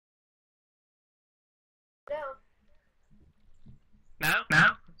Now?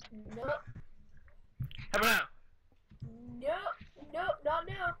 Now? No, How about now? no, no, not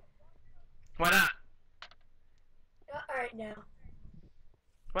now. Why not? Not right now.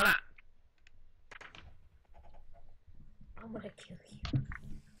 Why not? I'm gonna kill you.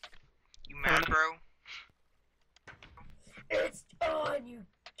 You mad, bro? It's on, you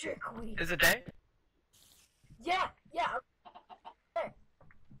jerkweed. Is it day? Yeah, yeah. There.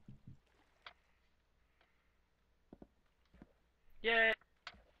 Yay!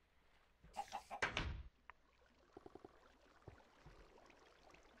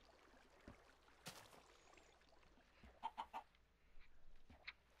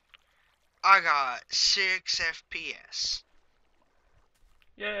 I got 6 FPS.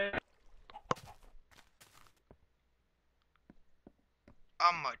 Yay!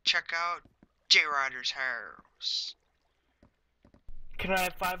 I'ma check out J Rider's house. Can I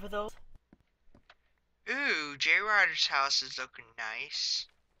have 5 of those? Ooh, J Rider's house is looking nice.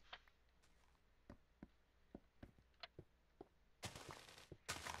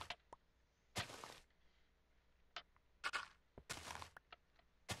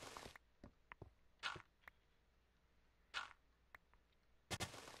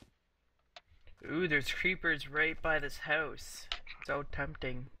 Ooh, there's creepers right by this house. So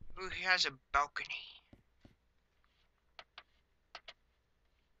tempting. Ooh, he has a balcony.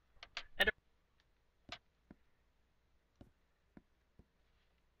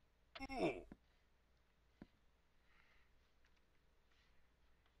 Ooh.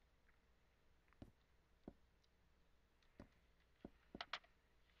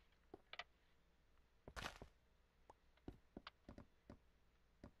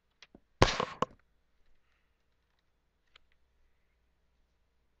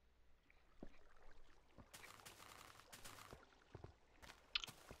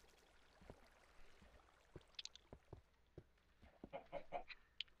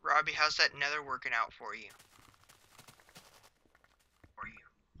 Robbie, how's that nether working out for you?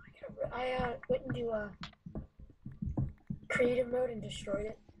 I went into creative mode and destroyed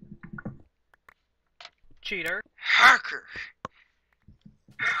it. Cheater. Hacker!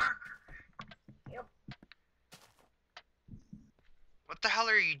 Yep. What the hell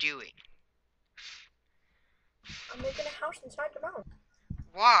are you doing? I'm making a house inside the mountain.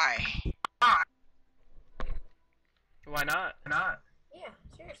 Why? Why not? Yeah,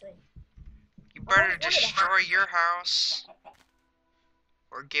 seriously. You better wanted a destroy house. your house.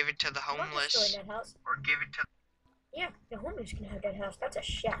 Or give it to the I'm not homeless. destroying that house. Or give it to... Yeah, the homeless can have that house. That's a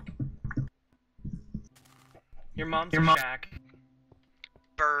shack. Your mom's a shack.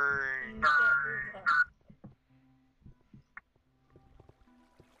 Burn. You can't do that.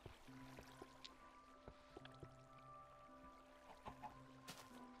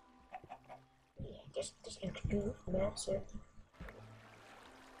 Yeah, just looks good, massive.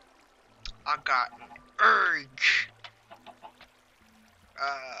 I got an urge.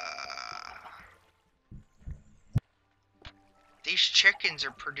 These chickens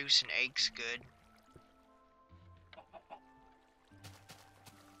are producing eggs good.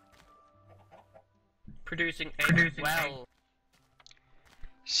 Producing eggs well.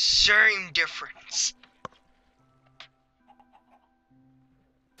 Same difference.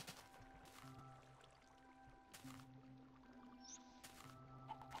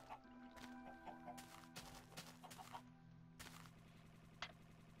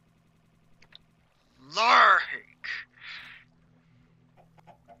 Lark.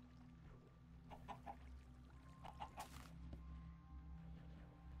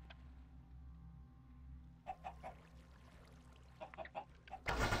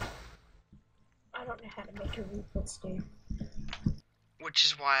 I don't know how to make a roof, dude. Which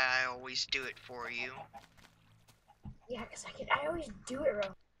is why I always do it for you. Yeah, cause I always do it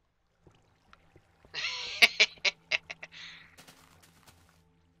wrong.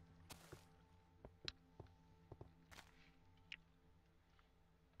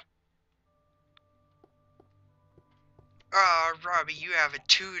 Oh, Robbie, you have a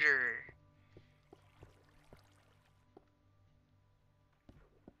tutor.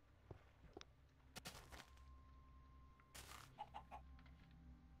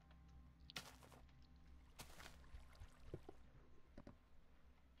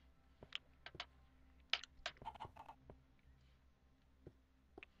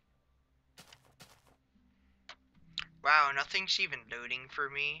 Wow, nothing's even loading for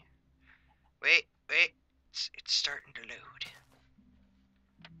me. Wait, it's starting to load.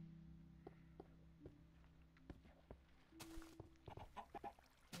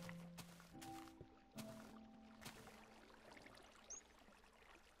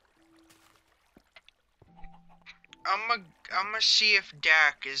 I'ma see if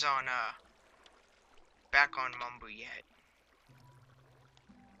Dak is on back on Mumble yet.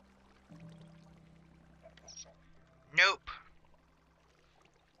 Nope.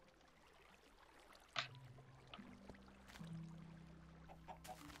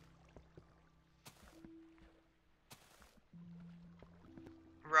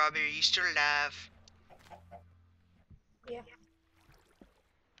 Robbie, are you still alive? Yeah.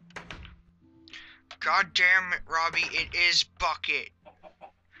 God damn it, Robbie, it is Bucket.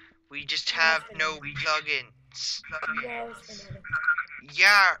 We just have no plugins. No, it's fanatic.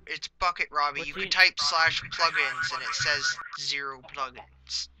 Yeah, it's Bucket, Robbie. What You do can you- type /plugins and it says 0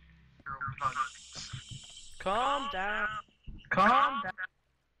 plugins. Calm down. Calm down.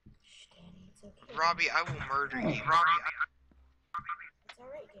 Shh, Danny, it's okay. Robbie, I will murder you. It's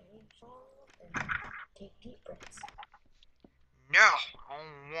alright, Danny. Shut up and take deep breaths. No, I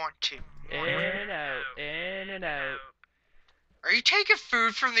don't want to. In and out. In and out. Are you taking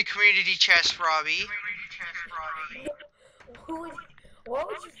food from the community chest, Robbie? What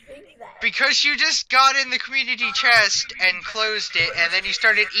would you think that? Because you just got in the community chest and closed it, and then you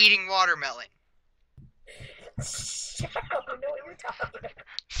started eating watermelon. Shut up, I know what you're talking about.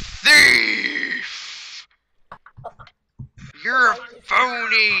 Thief! You're a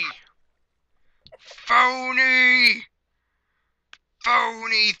phony! Phony!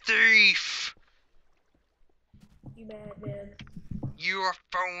 Phony thief! You mad, man. You're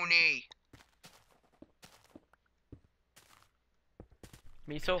phony.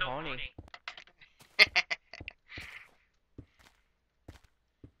 Me so horny.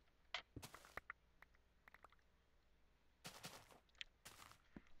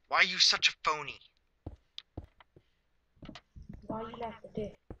 Why are you such a phony? Why you like the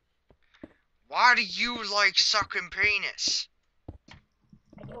dick? Why do you like sucking penis?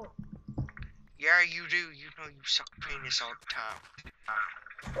 I don't. Yeah, you do. You know you suck penis all the time.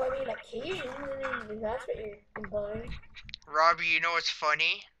 Well, I mean, occasionally, if that's what you're implying. Robbie, you know what's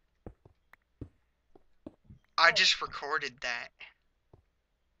funny? I just recorded that.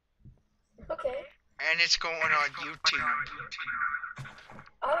 Okay. And it's going on YouTube.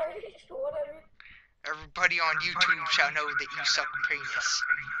 Alright, whatever. Everybody on YouTube shall know that you suck penis.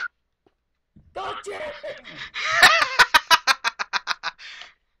 God damn it!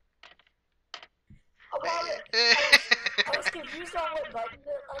 Well, I was confused on what button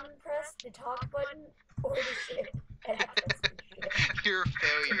to unpress, the talk button or the shit. And I pressed the shit. You're a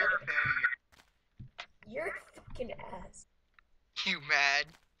failure. You're a fucking ass. You mad?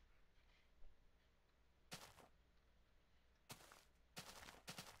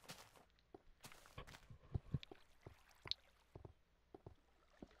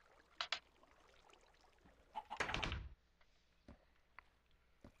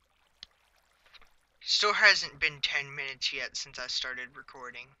 Still hasn't been 10 minutes yet since I started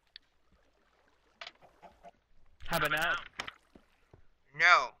recording. How about now?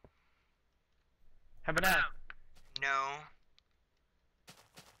 No. How about now? No.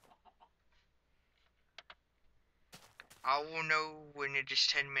 I will know when it is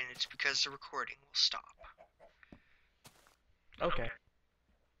 10 minutes because the recording will stop. Okay.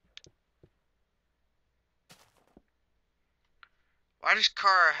 Why does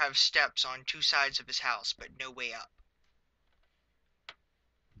Kara have steps on two sides of his house but no way up?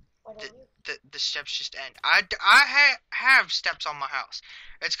 Why don't you? The steps just end. I have steps on my house.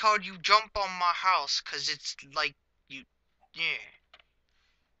 It's called you jump on my house because it's like you, yeah.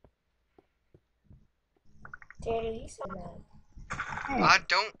 Danny, you sound mad. I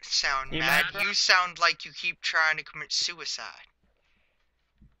don't sound You mad. mad, bro? You sound like you keep trying to commit suicide.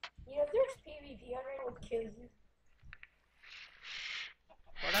 You know, if there's PvP on it, I would kill you.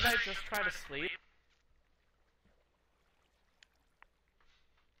 Why did I just try to sleep?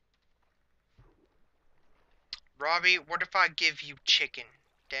 Robbie, what if I give you chicken?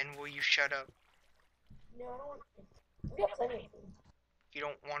 Then will you shut up? No, I don't want to. We got plenty of food. You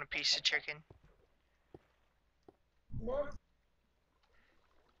don't want a piece of chicken? No.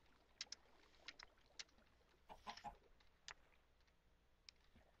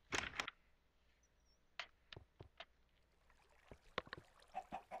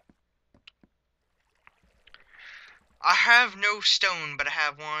 I have no stone, but I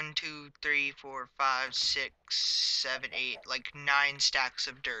have 1, 2, 3, 4, 5, 6, 7, 8, like 9 stacks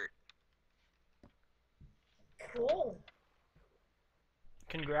of dirt. Cool.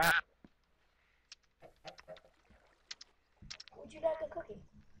 Congrats. Would you like a cookie?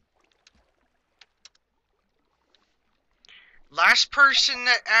 Last person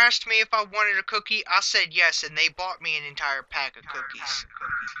that asked me if I wanted a cookie, I said yes, and they bought me an entire pack of cookies.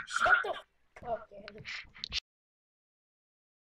 Shut the fuck up, Danny.